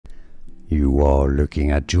You are looking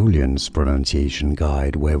at Julian's pronunciation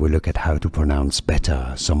guide, where we look at how to pronounce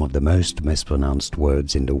better some of the most mispronounced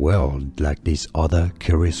words in the world, like this other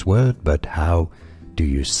curious word. But how do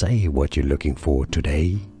you say what you're looking for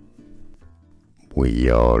today? We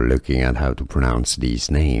are looking at how to pronounce these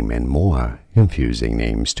names and more confusing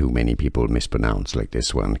names too many people mispronounce, like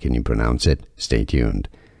this one. Can you pronounce it? Stay tuned.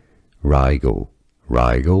 Rigel.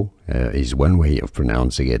 Rigel is one way of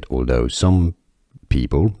pronouncing it, although some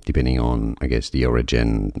people, depending on, I guess, the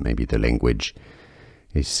origin, maybe the language,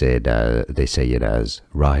 they say it as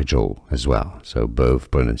Rigel as well. So both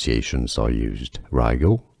pronunciations are used,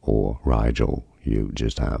 Rigel or Rigel. You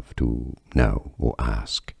just have to know or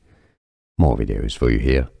ask. More videos for you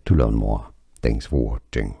here to learn more. Thanks for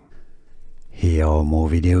watching. Here are more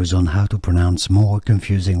videos on how to pronounce more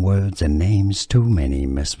confusing words and names too many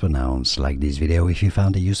mispronounced. Like this video if you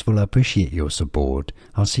found it useful. I appreciate your support.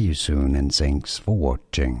 I'll see you soon and thanks for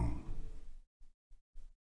watching.